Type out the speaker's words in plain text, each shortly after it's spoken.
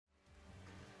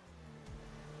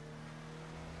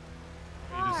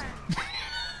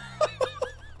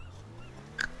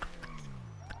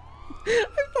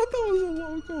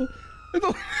cool. It's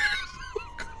so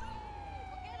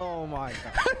Oh my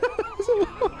god. so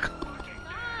cool.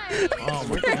 Oh,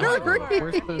 where's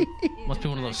the, must be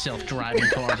one of those self-driving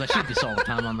cars. I see this all the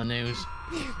time on the news.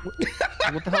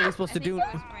 What the hell are we supposed to do?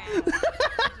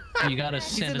 You gotta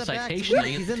send a citation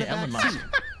to Elon Musk.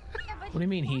 What do you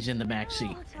mean he's in the back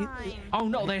seat? Oh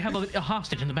no, they have a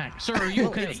hostage in the back. Sir, are you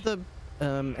okay? It's the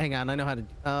hang on, I know how to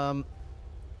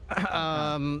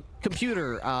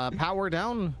computer power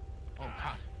down. Oh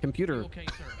God. Computer. Okay,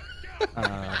 sir.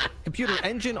 Computer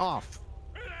engine off.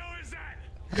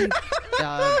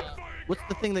 What's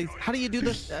the thing how do you do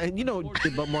this? You know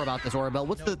more about this, Orabel.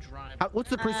 What's the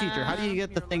procedure? How do you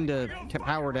get the thing to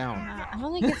power down? I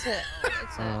don't think it's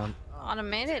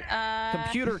automated.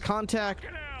 Computer contact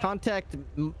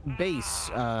base.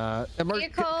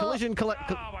 Collision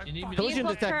collision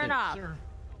detected. Turn off.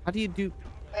 How do you do?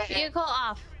 Vehicle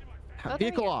off.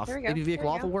 Vehicle off. There we go. Maybe vehicle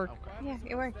off will work. Yeah,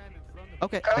 it worked.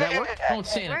 Okay, that work? Don't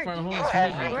stand in front of him.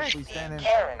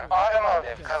 Karen,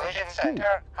 Automotive Collision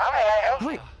Center. How may I help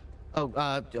you? Oh,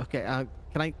 okay.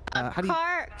 Can I? How do you?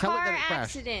 Car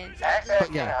accident. Access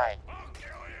Yeah. denied.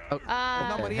 Oh,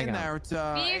 Nobody hang in on. there. It's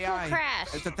Vehicle AI. crash.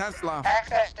 It's a Tesla.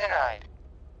 Access denied.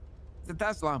 It's a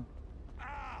Tesla.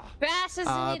 Bass is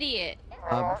an idiot.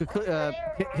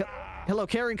 Hello,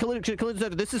 Karen. Collision Center.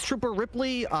 This is Trooper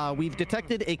Ripley. We've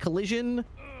detected a collision.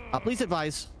 Please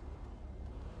advise.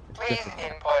 Please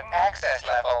input access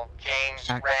level James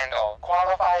Randal,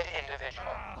 qualified individual.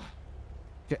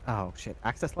 Oh shit!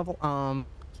 Access level.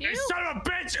 You son of a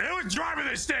bitch! Who was driving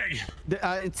this thing?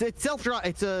 It's self-drive.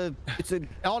 It's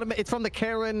from the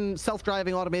Karen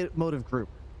self-driving automotive group.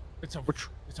 It's a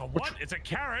what? It's a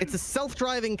Karen. It's a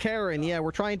self-driving Karen. Yeah,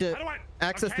 we're trying to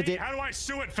access the data. How do I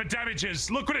sue it for damages?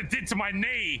 Look what it did to my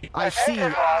knee. I see.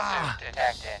 Lawsuit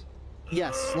detected.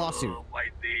 Yes, lawsuit. Oh, my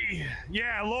knee.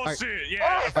 Yeah, lawsuit. Only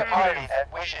Yeah, the party affirmative.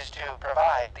 that wishes to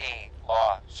provide the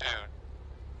lawsuit.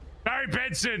 Barry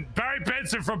Benson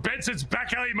from Benson's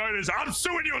Back Alley Motors. I'm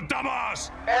suing your dumbass.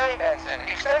 Barry Benson,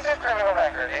 extensive criminal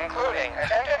record, including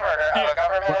attempted murder of a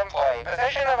government employee,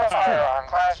 possession of a firearm,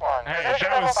 class 1, Hey, possession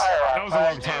that of a was firearm, a long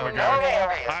class 2, time ago. known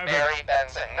alias I haven't- Barry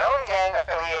Benson, known gang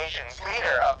affiliations,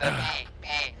 leader of the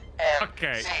PPMC.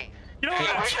 Okay. You know Do you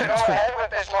what? wish to go ahead with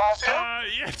this lawsuit? Yeah,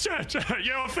 you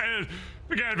know,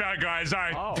 forget about it, guys.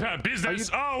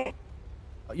 Business.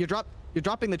 You're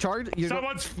dropping the charge.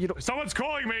 Someone's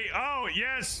calling me. Oh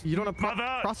yes. You don't have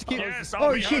mother. prosecute. Yes.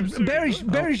 Oh shit! Barry's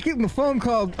getting a phone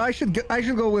call. I should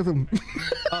go with him.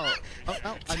 I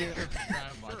mean,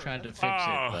 I'm trying to fix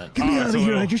it, but Get me out of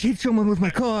here! I just hit someone with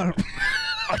my car.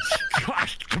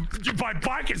 My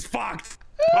bike is fucked.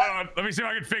 Hold on. Let me see if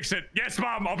I can fix it. Yes,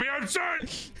 Mom. I'll be home soon.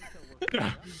 Hold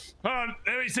on.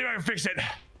 Let me see if I can fix it.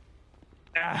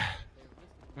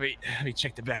 Let me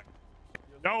check the back.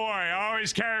 Don't worry. I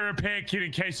always carry a repair kit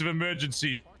in case of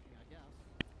emergency.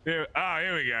 Here we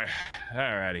go.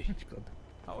 Alrighty.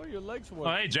 How are your legs Oh,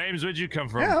 working? hey, James. Where'd you come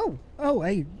from? Oh,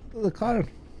 hey, the car.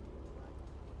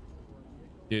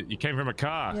 You came from a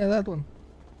car. Yeah, that one.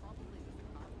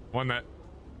 One that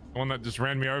just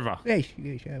ran me over. Yes,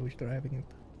 I was driving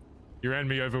it. You ran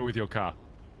me over with your car.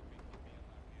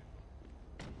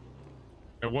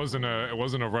 It wasn't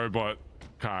a robot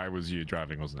car. It was you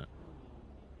driving, wasn't it?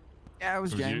 Yeah, it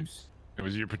was James. It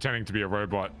was you pretending to be a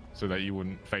robot so that you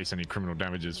wouldn't face any criminal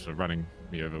damages for running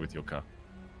me over with your car.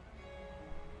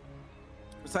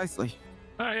 Precisely.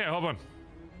 Oh yeah, hold on.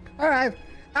 All right,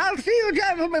 I'll see you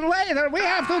gentlemen later. We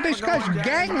have to discuss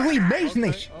gangly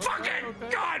business. Fucking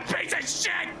God, piece of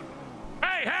shit!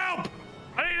 Hey, help!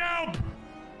 I need help!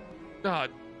 God.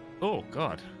 Oh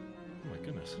God. Oh my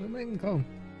goodness. Remain calm.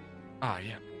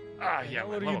 Yeah. Yeah.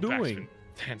 What are my you lower back's doing? been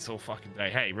tense all fucking day.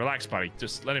 Hey, relax, buddy.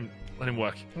 Just let him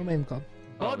work. Remain calm.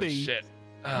 Holy Buddy? shit.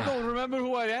 You don't remember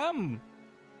who I am?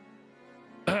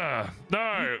 No,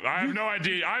 I have no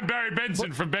idea. I'm Barry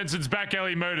Benson from Benson's Back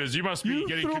Alley Motors. You must be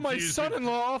getting threw my confused.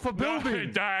 son-in-law off a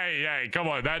building. Hey, come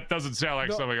on. That doesn't sound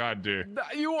like something I'd do.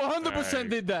 You 100%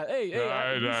 did that.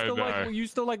 Hey, you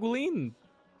still like lean?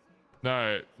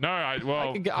 No.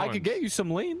 I could get you some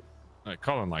lean. No,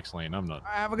 Colin likes lean. I'm not.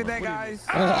 Have a good day, guys.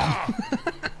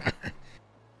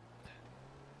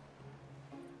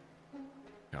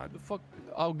 God. The fuck?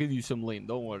 I'll give you some lean.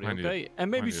 Don't worry, I need okay? a- And I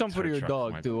maybe need a some for tow your truck for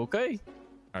my dog too, okay?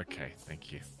 Okay,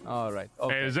 thank you. All right. Hey,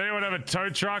 Okay. does anyone have a tow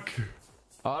truck?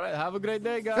 All right. Have a great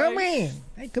day, guys. Come in.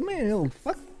 Hey, come in, you old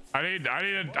fuck. I need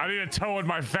a tow on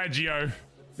my Faggio.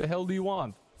 The hell do you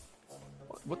want?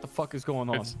 What the fuck is going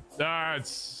on?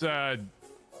 It's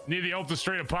near the Alta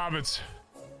Street Apartments.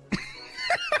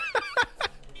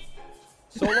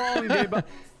 So long, Gabe.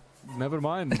 Never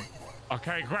mind.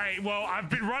 Okay, great. Well, I've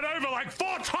been run over like 4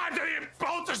 times on the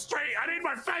Bolter Street. I need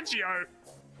my Fangio.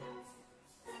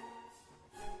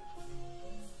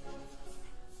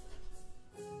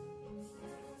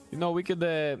 You know, we could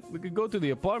go to the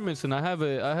apartments, and I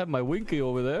have my Winky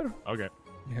over there. Okay.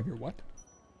 You have your what?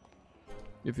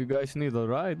 If you guys need a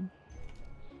ride.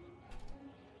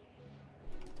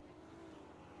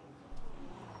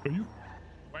 Are you?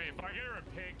 Wait, if I get a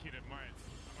repair kit, it might.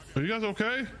 Are you guys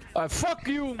okay? Fuck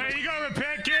you. Hey, you got a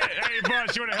repair kit? Hey,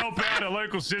 boss, you want to help out a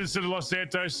local citizen of Los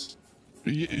Santos?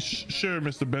 Yeah, sure,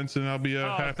 Mr. Benson. I'll be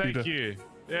happy to. Thank you.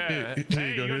 Yeah. Here Hey,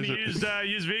 you go. you got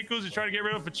used vehicles? You're trying to get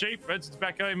rid of for cheap? Benson's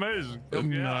Back-Alley Motors.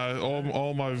 Nah,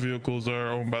 all my vehicles are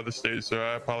owned by the state, sir.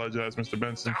 I apologize, Mr.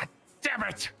 Benson. God damn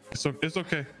it! It's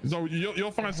okay. No,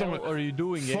 you'll find someone. What are you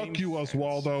doing? Fuck you,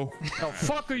 Oswaldo. No,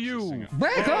 fuck are you?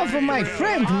 Back off of my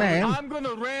friend, man. I'm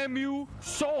gonna ram you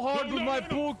so hard with my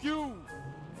pool cue.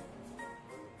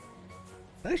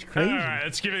 That's crazy. All right,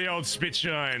 let's give it the old spit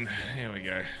shine. Here we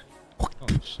go. Oh,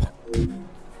 shit.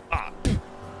 Ah.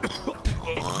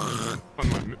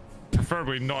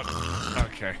 Preferably not.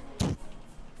 Okay.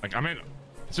 Like, I meant,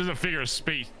 this is a figure of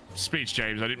speech,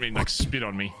 James. I didn't mean like spit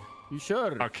on me. You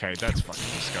sure? Okay, that's fucking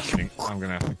disgusting. I'm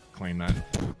gonna have to clean that.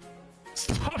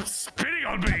 Stop spitting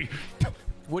on me!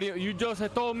 What do you just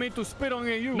had told me to spit on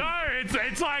you? No,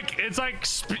 it's like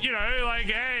you know, like,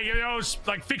 hey, you know,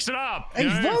 like fix it up. Hey, You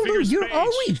know, Voldo, figure of you're speech.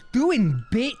 always doing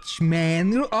bitch,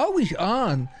 man. You're always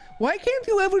on. Why can't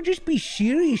you ever just be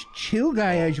serious, chill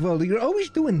guy, Voldo? You're always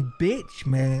doing bitch,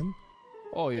 man.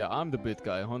 Oh yeah, I'm the bit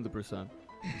guy, 100%.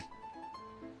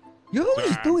 You're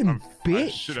always Sorry, doing I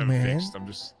bitch, should have man. fixed. I'm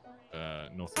just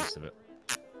northeast of it.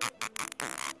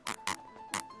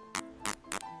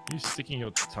 Are you sticking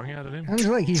your tongue out at him? Sounds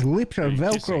like his lips are Are you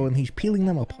Velcro kissing? and he's peeling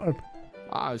them apart.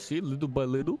 Ah, see, little by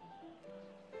little.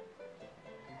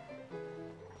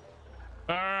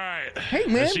 All right. Hey,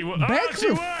 man, back she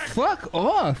the worked. fuck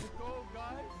off.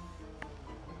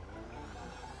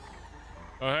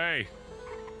 Oh, hey.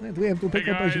 Do we have to Hey, pick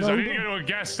up guys, his I need to go Voldo? to a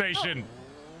gas station.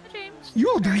 James.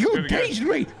 You Gonna go. taste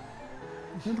me!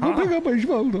 Go pick up his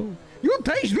Voldo. You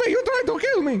taste me! You tried to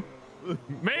kill me!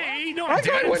 Me? No, I I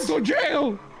guy went didn't. to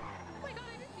jail!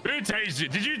 Who tased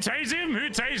it? Did you tase him? Who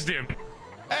tased him?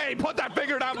 Hey, put that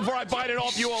finger down before I bite it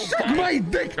off, you old Suck my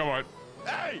dick! Come on.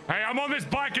 Hey! Hey, I'm on this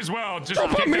bike as well. Just Stop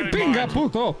keep on me, that in pinga mind.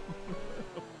 puto!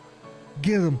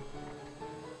 Get him.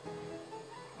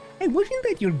 Hey, wasn't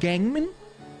that your gangman?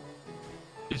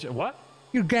 Is it what?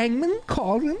 Your gangman,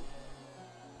 Colin?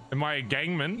 Am I a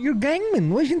gangman? Your gangman,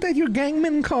 wasn't that your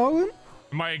gangman, Colin?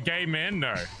 Am I a gay man?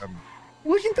 No.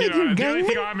 Wasn't You that know, your the only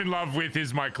thing gangman? I'm in love with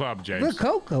is my club, The James.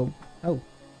 Coco. Oh.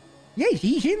 Yes,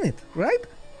 he's in it, right?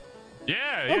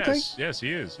 Yeah, Okay. yes. Yes,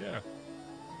 he is, yeah.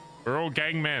 We're all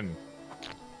gang men.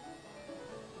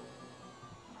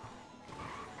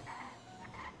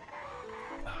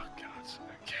 Oh, God.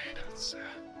 Okay, that's...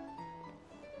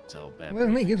 It's all bad. Well,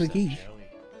 let me get the keys,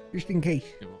 just in case.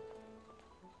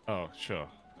 Oh, sure.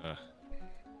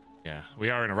 Yeah, we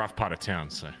are in a rough part of town,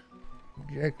 so...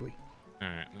 Exactly.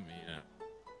 Alright, let me,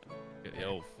 get the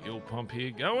old fuel pump here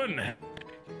going. Get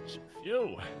some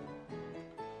fuel.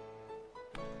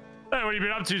 Hey, what have you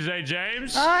been up to today,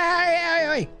 James?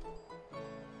 Aye.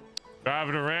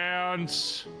 Driving around.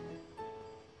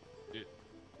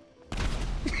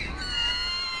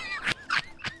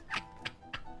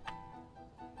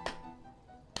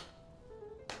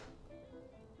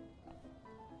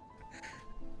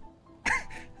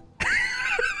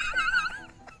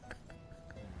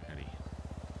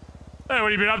 Hey, what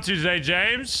have you been up to today,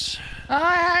 James?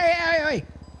 Aye.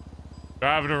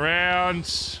 Driving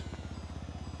around.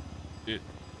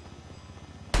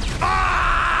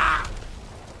 Ah!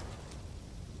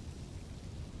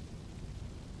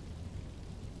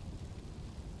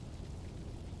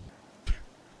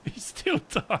 He still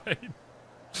died.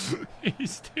 He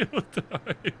still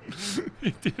died.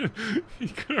 He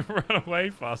couldn't run away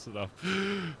fast enough.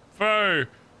 Bro.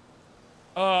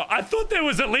 I thought there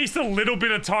was at least a little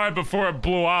bit of time before it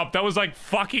blew up. That was like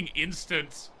fucking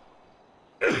instant.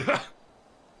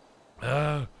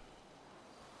 Help!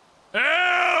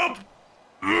 Help!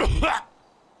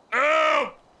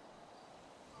 Help!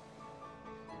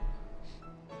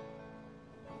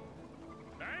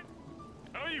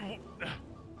 How are you?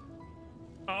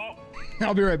 Oh.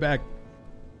 I'll be right back.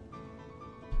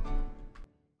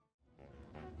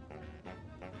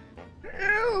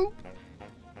 Help!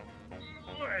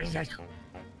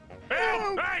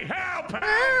 Help! Hey, help!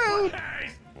 Help! Hey,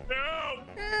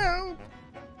 help! Help!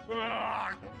 Oh,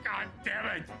 God damn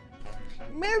it!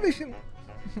 Medicine!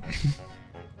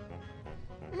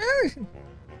 Medicine!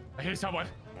 I hear someone.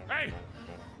 Hey!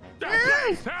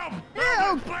 Please help!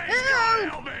 Help! Please, God,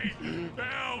 help me!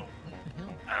 Help!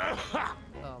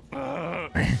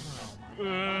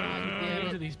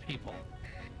 To these people.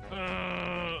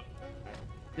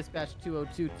 Dispatch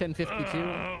 202 1052.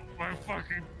 My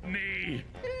fucking knee.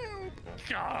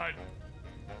 God.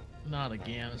 Not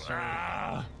again,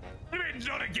 sir. What do you mean,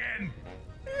 not again?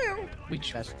 We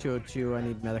Dispatch 202. I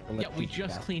need medical. yeah, we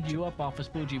just cleaned you up off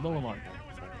of Spoogie Boulevard.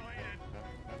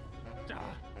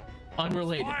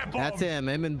 Unrelated. That's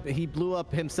him. He blew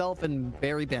up himself and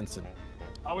Barry Benson.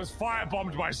 I was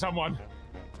firebombed by someone.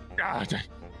 God.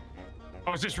 I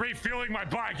was just refueling my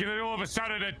bike, and then all of a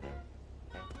sudden, I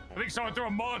think someone threw a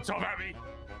Molotov at me.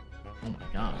 Oh my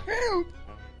god. Help!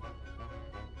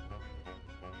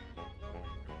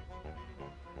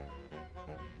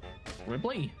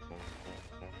 Ripley.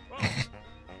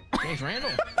 There's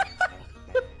Randall.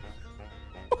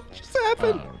 What just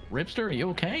happened? Ripster, are you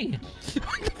okay?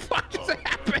 What the fuck just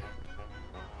happened?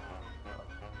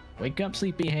 Wake up,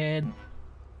 sleepyhead.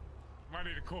 Might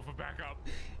need a call for backup.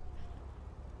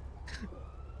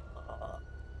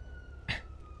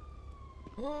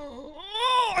 Oh!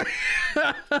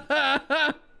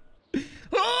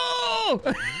 Oh!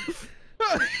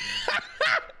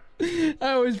 I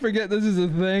always forget this is a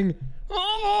thing.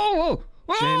 Oh!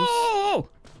 James,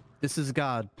 this is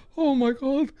God. Oh my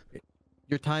god.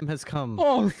 Your time has come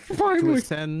Oh, to finally.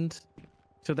 ascend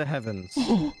to the heavens.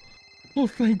 Oh,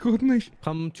 thank goodness.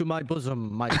 Come to my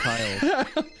bosom, my child.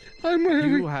 I'm ready.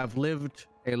 You have lived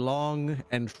a long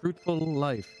and fruitful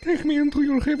life. Take me into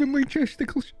your heavenly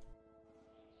chesticles.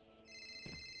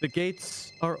 The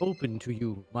gates are open to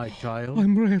you, my child.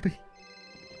 I'm ready.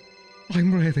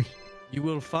 I'm ready. You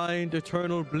will find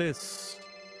eternal bliss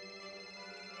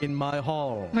in my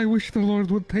hall. I wish the Lord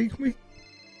would take me.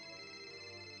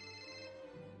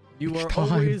 You It's are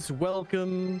time. always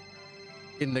welcome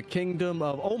in the kingdom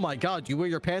of... Oh my god, you wear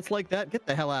your pants like that? Get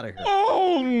the hell out of here.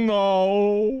 Oh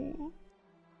no.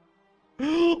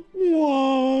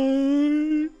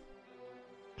 Why?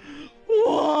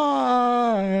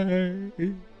 Why?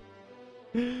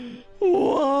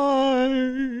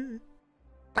 Why?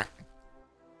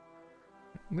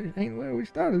 This ain't where we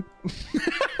started.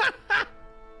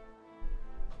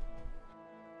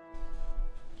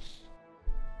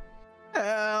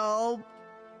 Help!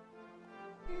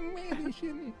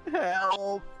 Medicine.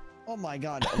 Help! Oh my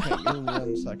god. Okay, give me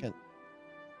 1 second.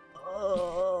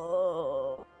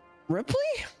 Ripley?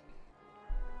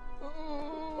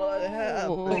 What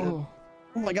happened?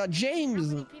 Oh my god, James!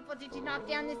 How many people did you knock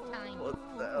down this time?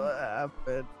 What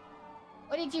happened?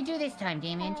 What did you do this time,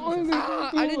 Damien? I Jesus.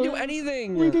 I didn't do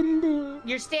anything! We didn't do it.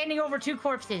 You're standing over 2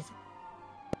 corpses.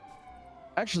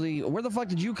 Actually, where the fuck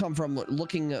did you come from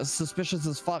looking suspicious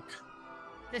as fuck?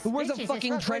 Who wears a Suspicious as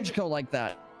fucking fuck. trench coat like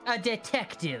that? A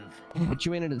detective. But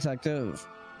you ain't a detective.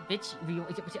 Bitch, you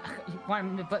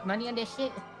want me to put money on this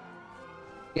shit?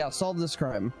 Yeah, solve this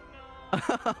crime.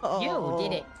 You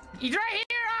did it. He's right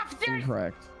here, officer!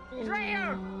 Incorrect. He's right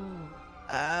here!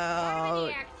 Ow.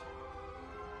 Maniac.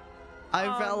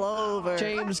 I fell over.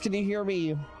 James, can you hear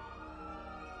me?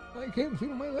 I can't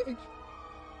feel my legs.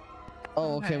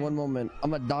 Oh, okay, 1 moment.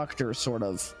 I'm a doctor, sort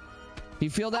of. You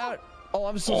feel that? Oh,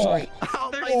 I'm so sorry.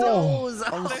 They're Oh, so,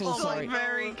 I'm they're so so sorry.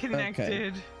 very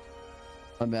connected.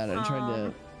 I'm bad. I'm trying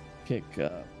to kick.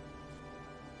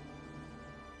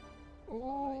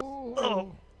 Oh.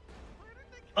 Oh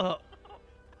no.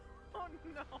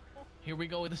 Here we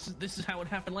go. This is how it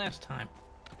happened last time.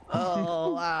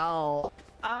 Oh, wow.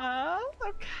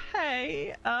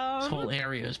 Okay. This whole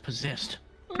area is possessed.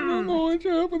 I don't know what's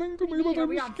happening to me, but Are I'm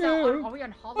we on scared. Are we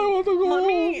on I Halloween? want to go Let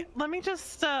home. me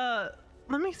just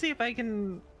let me see if I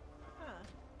can.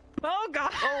 Oh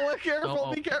god. Oh, careful!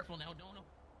 Oh, Be careful! now. Don't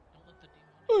let the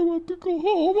demon. I want to go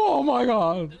home. Oh my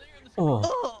god.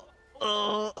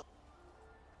 Oh.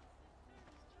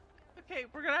 Okay,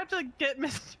 we're gonna have to get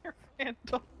Mr.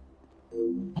 Randall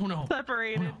Oh no.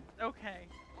 separated. Okay.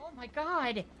 Oh my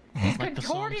god. He's Like the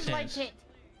song contorted like says. it.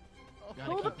 Gotta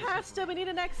Pull the keep this- pasta. We need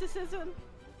an exorcism.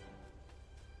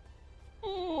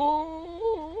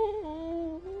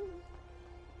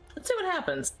 Let's see what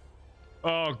happens.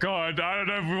 Oh god, I don't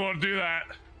know if we want to do that.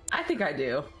 I think I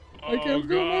do. I can't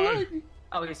feel my legs.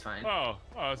 Oh, he's fine. Oh,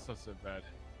 that's not so bad.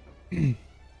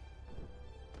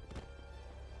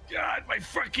 God, my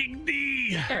fucking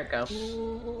knee! There it goes.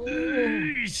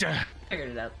 Eesh. Figured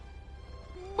it out.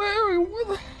 Mary,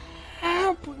 what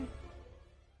happened?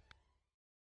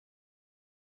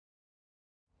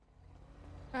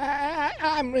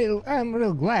 I'm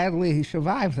real glad we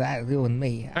survived that, you and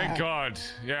me. Thank God.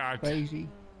 Yeah. Crazy.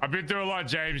 I've been through a lot,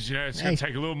 James. You know, it's gonna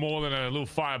take a little more than a little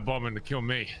firebombing to kill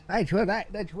me. That's what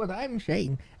I'm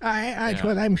saying. That's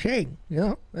what I'm saying. You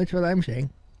know, that's what I'm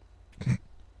saying.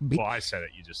 Well, I said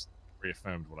it. You just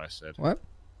reaffirmed what I said. What?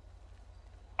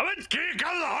 I mean, can you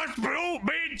come to the hospital?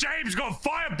 Me and James got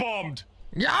firebombed.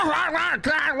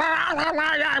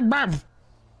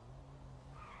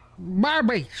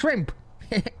 Barbie, shrimp.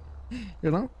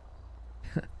 You know?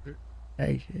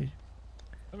 Hey,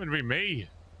 That would be me.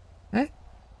 Huh?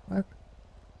 What?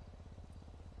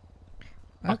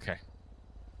 Okay.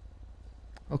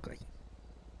 Okay.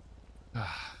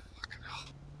 Fucking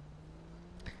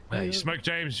hell. You smoke,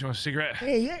 James? You want a cigarette?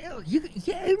 Hey, yeah,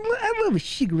 I love a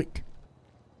cigarette.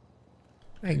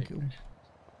 Thank you.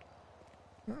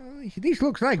 This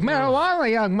looks like marijuana,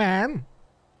 young man.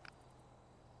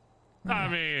 I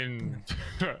mean,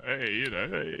 hey, you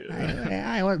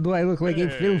know. What do I look like? A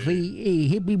filthy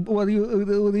hippie? What do you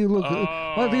look?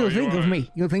 What do you think of me?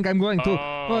 You think I'm going to?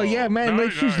 Oh yeah, man.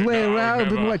 Let's just lay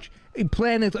around and watch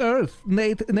Planet Earth.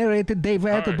 Narrated Dave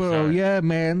Attenborough. Yeah,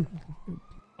 man.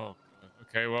 Oh,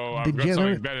 okay. Well, I've got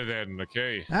something better then.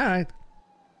 Okay. All right.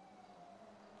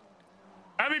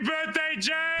 Happy birthday,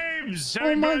 James!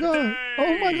 Oh my god!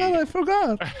 Oh my god! I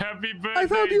forgot. Happy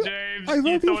birthday, James! I thought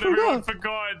you everyone forgot.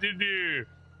 forgot, didn't you?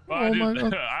 Oh my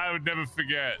god! I would never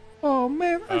forget. Oh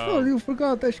man, I thought you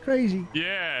forgot. That's crazy.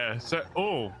 Yeah. So,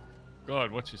 oh, God,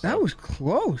 watch yourself. That was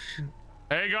close.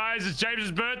 Hey guys, it's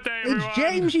James's birthday, everyone.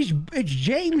 It's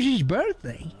James's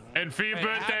birthday. And for your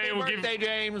birthday, we'll give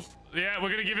James. Yeah,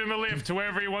 we're gonna give him a lift to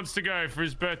wherever he wants to go for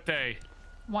his birthday.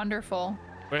 Wonderful.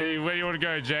 Where do you want to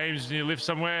go, James? Do you live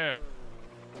somewhere?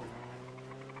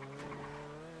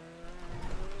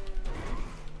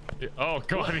 Oh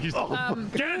God, he's no!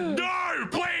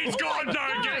 Please, God, no!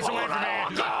 Get us away from here!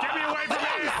 Get me away from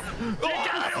here! Get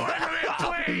me away from here,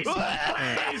 please!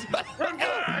 Please!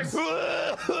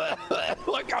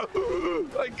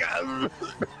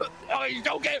 Oh, he's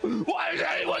okay. Why is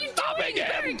anyone stopping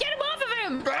him? Get him off of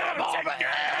him! Get him off of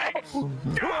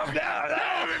him! Get off of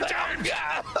him!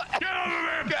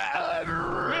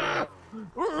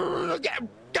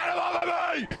 Get him off of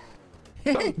me!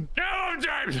 Get him,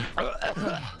 James!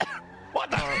 What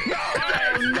the?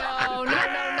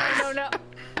 No.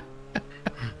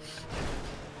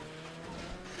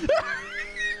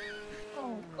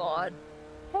 Oh God.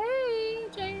 Hey,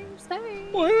 James. Hey.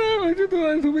 Why did you do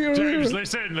that to me earlier? James,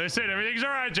 listen. Everything's all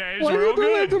right, James. Why We're all did you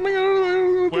do that good. to me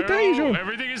earlier with the taser?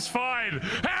 Everything is fine.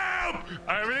 Help!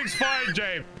 Everything's fine,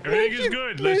 James. Everything is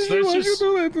good. Let's Why'd you just.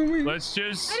 do that to me? Let's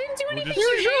just. I didn't do anything.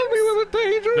 You shot me with a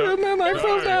taser, and then I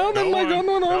fell down, and my gun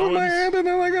went off in my head, and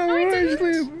then I got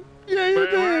arrested. Yeah, you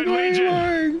did. Why are you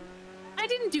lying? I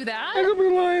didn't do that. I could be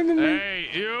lying to me. Hey,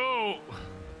 you.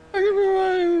 I could be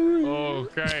lying to me.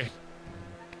 Okay.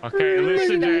 Okay,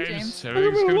 listen, James.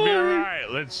 Everything's gonna be all right.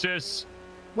 Let's just.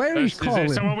 Where is there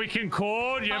calling? someone we can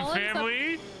call? Do you have Call him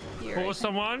family? Call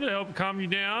someone to help calm you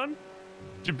down.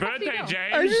 It's your birthday, know?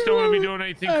 James. You just don't want to be doing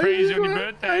anything crazy on your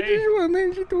birthday. I just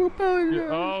want you to apologize.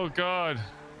 Oh God.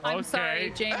 I'm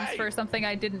sorry, James, for something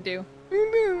I didn't do.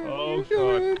 Oh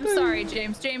God. I'm sorry,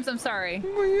 James. James, I'm sorry.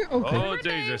 Okay. Oh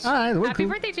Jesus. All right, we're Happy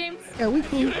cool. birthday, James. Yeah, we're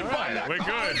cool. All right, we're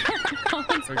good.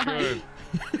 We're good.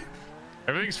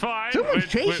 Everything's fine. Someone's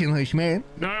chasing us, man.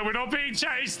 No, we're not being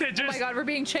chased. They're Oh just. my God, we're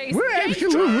being chased. We're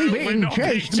absolutely being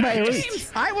chased by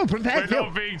chased. I will protect We're you.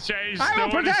 not being chased. I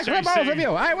will protect the both of you.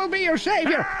 I will be your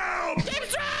savior. Help!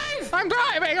 James, drive! I'm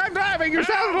driving. You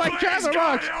sound like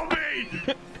Chatterbox. Help me!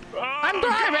 I'm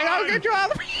driving. I'll get you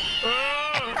out of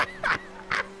Oh.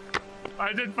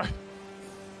 I did.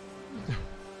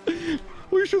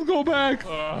 We should go back.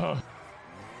 Oh.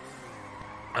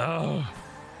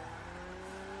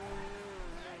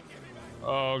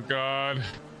 Oh God.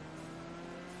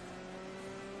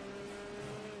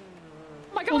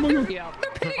 Oh my God, they're pitting us.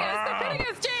 They're pitting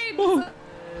us, James. Oh.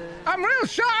 I'm real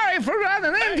sorry for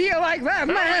running into you like that,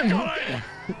 man.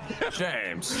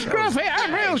 James. Scruffy,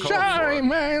 I'm real sorry,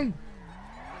 man.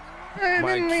 I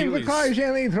didn't mean to cause you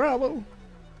any trouble.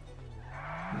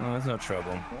 No, there's no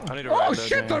trouble. I need to Oh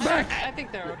shit, they're back. I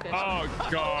think they're okay. Oh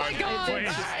God. God.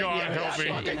 Please, God, help me.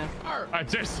 I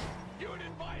just.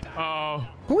 Oh.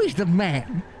 Who is the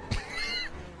man?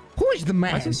 Who is the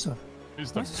man? Who's the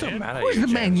man? Who's the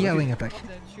man yelling at us?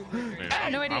 I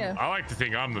have no idea. I like to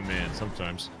think I'm the man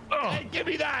sometimes. Oh, Hey, give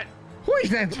me that. Who is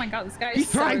that? Oh my God, this guy is He's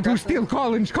so trying to aggressive. steal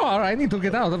Colin's car. I need to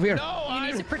get out of here. You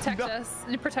need to protect us.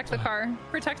 You need to protect the car.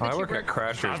 Protect the I work keyboard. at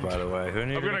Crashers, by the way. Who I'm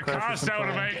needed gonna a Crashers cast out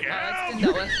of employee? make That's been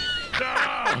help!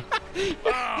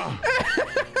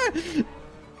 dealt with.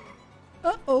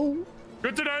 Uh-oh.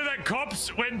 Good to know that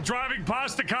cops, when driving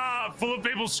past a car full of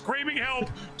people screaming help,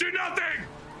 do nothing!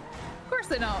 course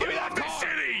they know. Give me that car.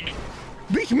 City.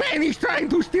 This man is trying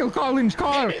to steal Colin's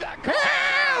car. Give me that car.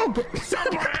 Help!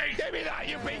 Somebody! Give me that,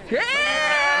 you beat.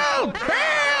 Help!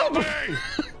 Help!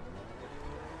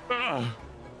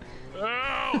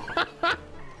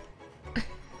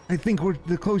 I think we're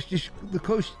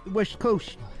west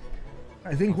coast.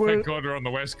 I think we're. Thank God we're on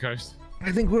the west coast.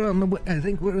 I think we're on the. I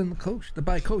think we're in the coast, the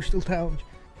bi-coastal towns.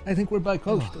 I think we're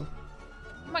bi-coastal.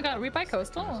 Oh my God, are we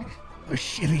bi-coastal? Oh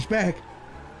shit, he's back.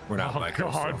 We're not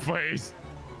bi-coastal. God, please.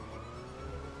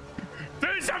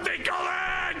 Do something,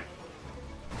 Colin!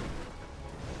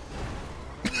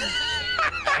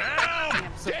 Help!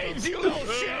 James, you little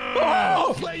shit!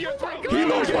 Oh! Play your throat. He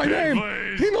knows my name!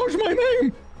 Please. He knows my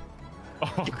name!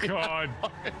 Oh God!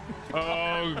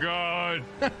 Oh God!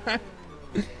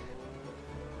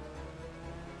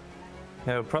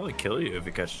 Yeah, it'll probably kill you if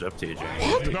it catches up to you,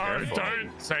 James. No,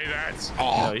 don't say that.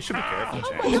 No, you should be careful,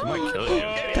 James. It might kill you.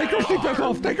 Take your seatbelt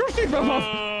off! Take your seatbelt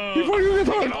off! Before you get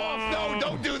hurt! No,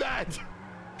 don't do that!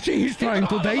 She's trying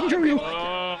to danger you!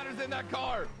 In that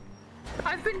car.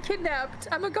 I've been kidnapped.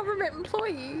 I'm a government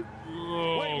employee.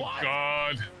 Oh Wait, what?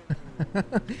 God!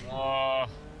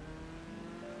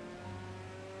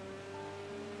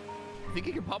 Think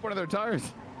he can pop one of their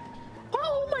tires?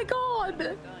 Oh my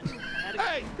God!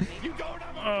 Hey, you don't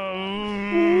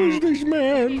have Who's this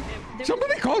man?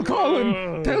 Somebody call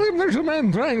Colin! Tell him there's a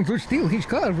man trying to steal his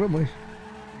car from us.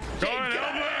 Colin,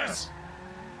 help us!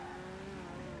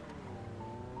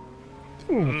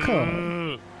 Oh,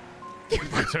 Colin.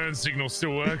 The turn signal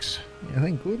still works. Yeah,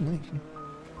 thank goodness.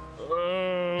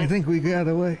 I think we got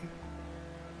away.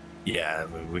 Yeah,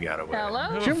 we got away. Hello?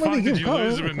 How the Somebody fuck give did you Colin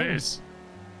lose a him in call. this?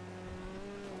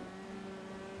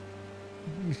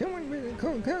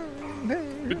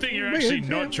 Good thing you're actually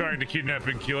not trying to kidnap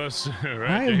and kill us,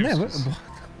 right? I've James? never.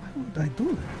 Why would I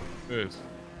do that? Yes.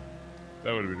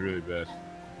 That would have been really bad.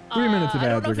 3 minutes of I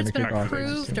don't ads know are if going it's to been kick off.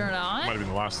 approved or Might not. have been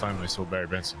the last time I saw Barry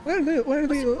Benson. Where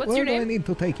do I need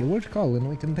to take you? Where's Colin?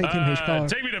 We can take him his car.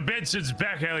 Take me to Benson's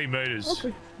Back Alley Motors.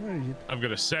 Okay, where is it? I've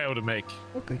got a sale to make.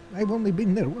 Okay, I've only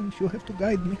been there once. You have to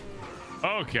guide me.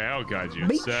 Okay, I'll guide you.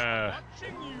 Beach? It's,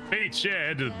 beach, yeah,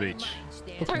 head to the beach.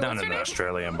 Sorry, Down what's in your the name?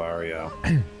 Australian barrio.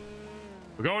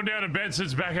 We're going down to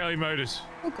Benson's Back Alley Motors.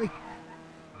 Okay.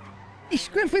 Miss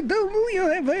Griffin, do you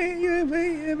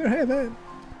ever have a...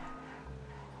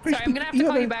 Sorry, I'm gonna have to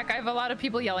call ever- you back. I have a lot of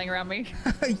people yelling around me.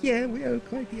 Yeah, we are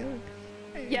quite young.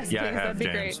 Yes, Yeah, I please. have, That'd be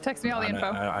James. great. Text me all the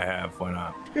info. I have. Why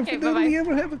not? Griffin, bye-bye. do you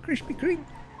ever have a Krispy Kreme?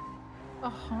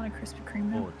 Oh, I want a Krispy Kreme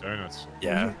now. Oh, donuts.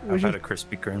 Yeah, Was I've it- had a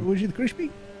Krispy Kreme. Was it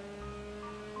crispy?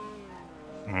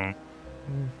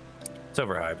 It's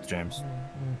overhyped, James.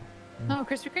 No,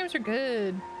 Krispy Kremes are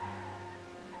good.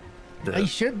 I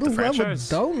should the love a franchise?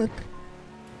 donut.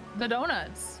 The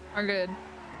donuts are good.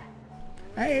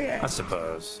 I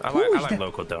suppose. I Who like was that-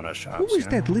 local donut shops. Who was you know?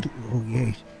 that little... Oh,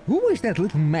 yes. Who was that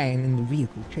little man in the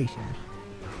vehicle chasing us?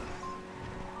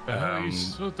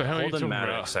 What the hell are you Holden talking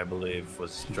Maddox, about? I believe,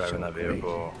 was driving that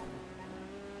vehicle.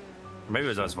 Maybe it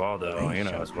was Osvaldo. You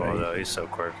know Osvaldo. He's so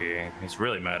quirky. He's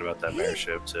really mad about that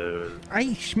mayorship too.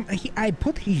 I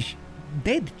put his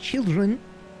dead children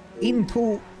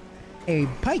into a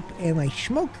pipe and I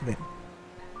smoked them.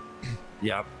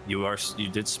 Yep, you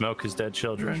did smoke his dead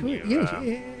children. Sure, You, yes,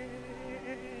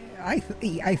 I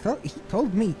thought he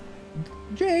told me,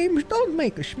 James, don't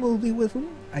make a smoothie with them.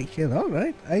 I said, all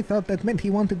right. I thought that meant he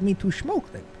wanted me to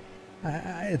smoke them.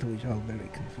 It was all very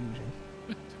confusing.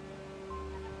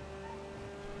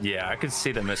 yeah, I could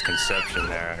see the misconception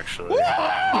there actually.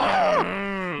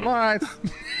 What?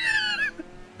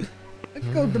 Let's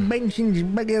go to Benson's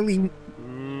Back Alley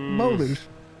Motors.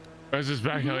 This is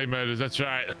Back Alley Motors, that's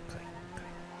right.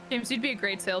 James, you'd be a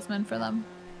great salesman for them.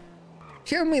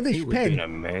 Sell me this He would be an pen.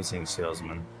 amazing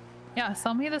salesman. Yeah,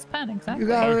 sell me this pen, exactly. You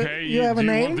got Okay, you have a do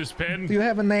you name? want this pen? Do you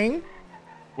have a name?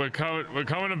 We're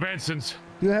coming to Benson's.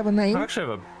 Do you have a name? I actually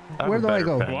have a Where do I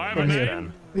go? Do I have a from here?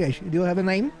 name? Yes. Do you have a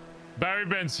name? Barry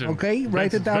Benson. Okay,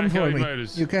 write it Benson's down Back for Alley me.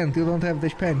 Motors. You can't. You don't have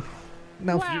this pen.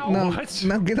 Now, Wow. now, What?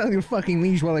 now get on your fucking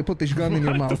knees while I put this gun in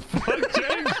your mouth. Fuck,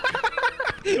 James.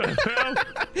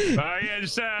 Yeah,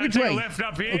 just Which take way? a left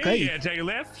up here. Okay. Yeah, take a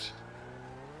left.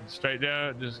 Straight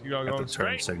down. Just keep on Got going the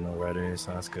turn straight. signal ready,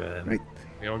 so that's good. Right.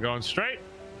 Keep on going straight.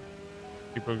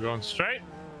 Keep on going straight.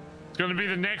 It's going to be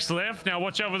the next left. Now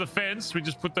watch out for the fence. We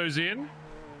just put those in.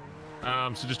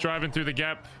 So just driving through the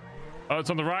gap. Oh, it's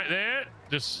on the right there.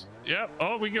 Just, yep.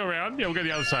 Oh, we can go around. Yeah, we'll go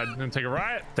the other side. And then take a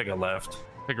right. Take a left.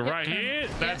 Take a right turn. here.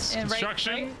 That's and right,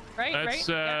 construction. right, That's,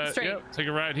 yeah, straight. Yep, take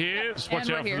a right here. Yep, Just watch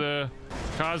and out we're for the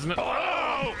cars in the...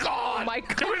 Oh, God! Oh my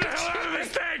Get me the hell out of this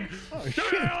thing! Oh,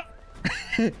 Get me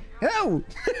the hell... Oh!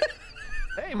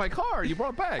 Hey, my car! You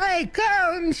brought it back. Hey,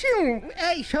 Colin, shoot!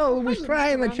 Asshole was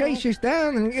trying to chase us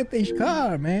down and get this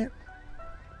car, man.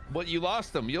 But you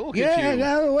lost him. You'll Yeah, get you. I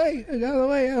got away. I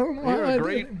don't know You're how I a did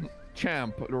great it.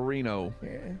 champ, Reno.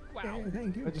 Yeah. Wow.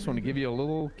 Thank you. I just want to give you a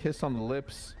little kiss on the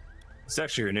lips. It's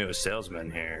actually your newest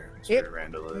salesman here. That's Yep. where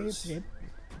Randall is. Yep.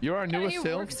 You're our newest He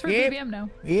salesman. works for Yep. BBM now.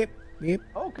 Yep. Yep.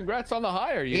 Oh, congrats on the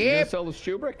hire. You Yep. gonna sell the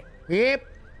Shubrick? Yep.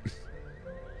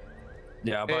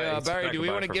 Yeah, I'll buy Hey, it. Barry, I do can we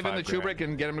buy want it to for give him the $5,000. Shubrick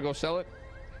and get him to go sell it?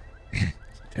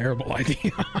 Terrible idea.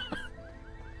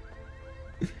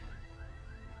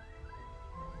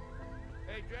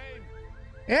 Hey, James.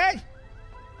 Yes.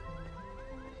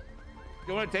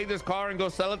 You want to take this car and go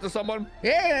sell it to someone?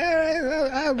 Yeah.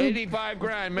 I'll do. 85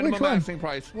 grand minimum Which one? asking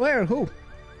price. Where? Who?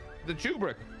 The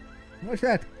Shubrick. What's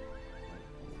that?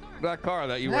 That car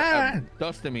that you were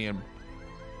dusting me in.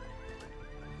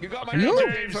 You got my You?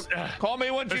 number, James. Call me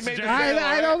once you made the sale.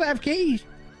 I don't have keys.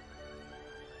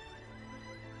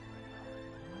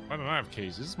 I don't have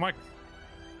keys. This is my.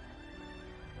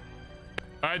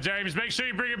 All right, James. Make sure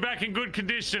you bring it back in good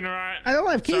condition. All right. I don't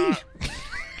have keys.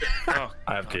 Oh,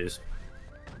 I have keys.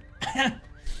 I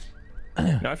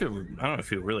don't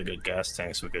feel really good gas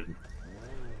tanks. We could.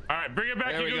 All right, bring it back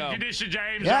There in we good go. condition,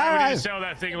 James. Yeah, All right, we all need right. to sell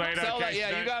that thing later. Sell okay, that, yeah,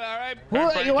 so- you got it, all right?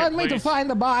 Who, you want me to please. find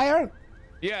the buyer?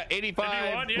 Yeah, 85. If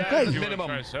you want, yeah. Okay. If you minimum.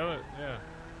 want to try to sell it, yeah.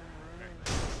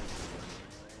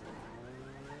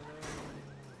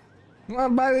 You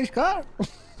want to buy this car?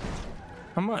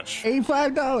 How much?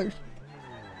 $85.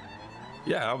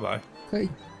 Yeah, I'll buy. Okay.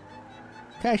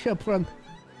 Cash up front.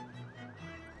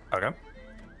 Okay.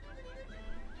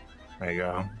 There you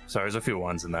go. Sorry, there's a few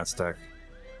ones in that stack.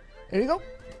 There you go.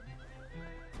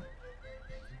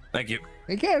 Thank you.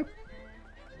 Take care.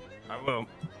 I will.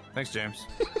 Thanks, James.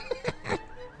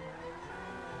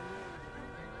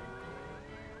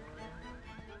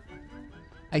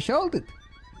 I sold it.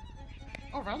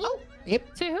 Already?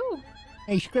 Yep. To who?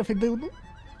 Hey, Scriffy Doodle.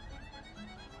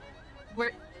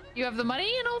 Where? You have the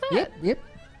money and all that? Yep. Yep.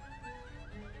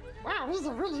 Wow, he's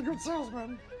a really good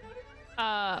salesman.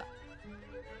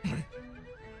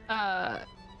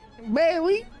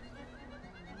 Barry.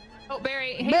 Oh,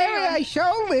 Barry. Hey, Barry, Aaron. I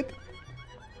sold it.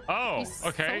 Oh, He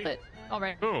okay. sold it. All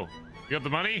right. Cool. You got the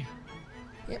money?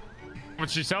 Yep. How much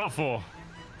did you sell it for?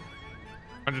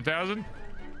 100,000?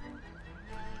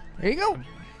 There you go.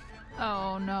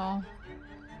 Oh no.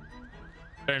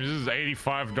 James, this is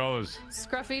 $85.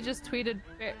 Scruffy just tweeted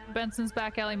Benson's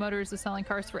Back Alley Motors is selling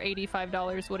cars for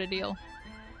 $85. What a deal.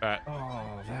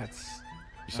 Oh, that's.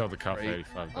 You sold the car for great.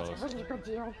 $85. That's a really good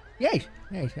deal. Yes.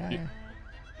 Yes.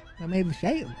 I made the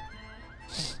sale.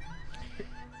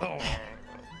 Oh.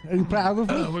 Are you proud of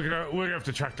me? We're gonna have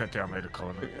to track that down later,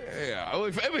 Colin. Yeah, it'll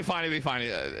be fine. It'll be fine.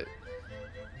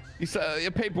 It's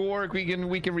paperwork. We can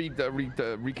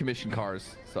recommission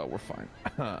cars, so we're fine.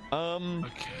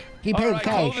 Okay. Keep all paying right,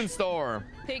 cash. clothing store.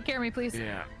 Take care of me, please.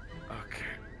 Yeah. Okay.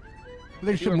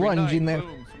 There's You some every lunge night. in there.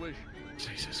 Boom, swish.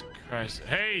 Jesus Christ.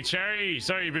 Hey, Cherry.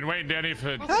 Sorry you've been waiting down here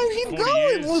for How's it 40 going,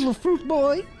 years. little fruit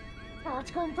boy? Oh,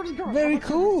 it's going pretty good. Very How about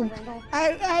you, cool. Mr.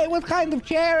 Randall? What kind of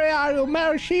cherry are you?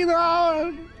 Maraschino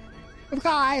or what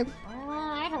kind?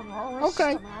 I don't know. It's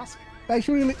Okay. just a mask. That's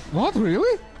really... What,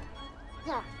 really?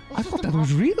 Yeah, it's I just thought a that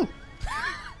was mask. real.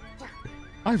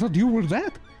 I thought you were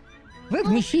that. Let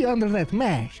me see under that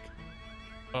mask.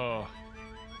 Oh.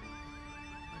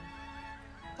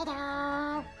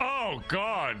 Ta-da! Oh,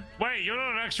 God. Wait, you're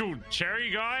not an actual Cherry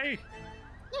guy?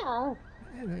 No.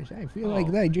 I feel like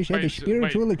I just had a Wait,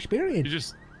 spiritual You experience.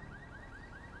 just...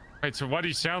 Wait, so why do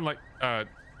you sound like...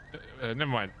 never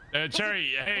mind.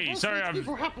 Cherry, hey, This sorry, makes I'm...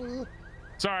 people happy.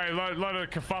 Sorry, a lot of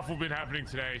kerfuffle been happening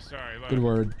today. Sorry. Good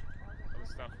word. A lot of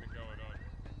stuff been going on.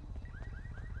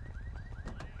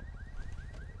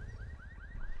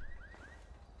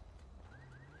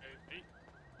 Hey,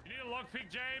 you need a lockpick,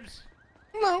 James?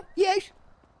 No. Yes.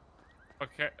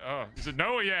 Okay. Oh, is it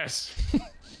no or yes?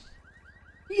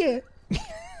 Yeah.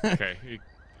 Okay.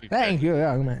 Thank you,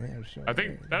 young man. I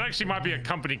think that actually might be a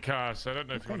company car, so I don't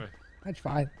know if you want to That's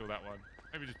fine. steal that one.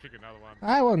 Maybe just pick another one.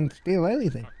 I won't steal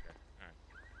anything. Okay.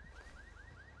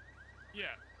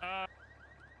 Yeah.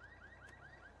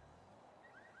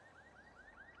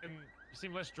 And you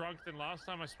seem less drunk than last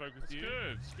time I spoke with you.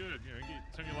 Good. It's good. You know,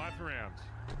 turn your life around.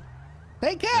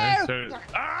 Take care. So,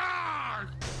 ah!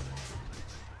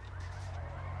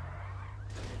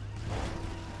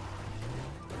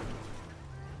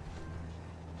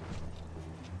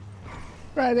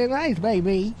 Friday night,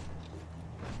 baby.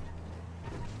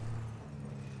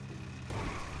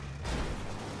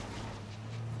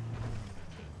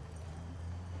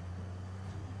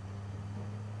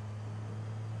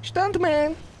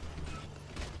 Stuntman.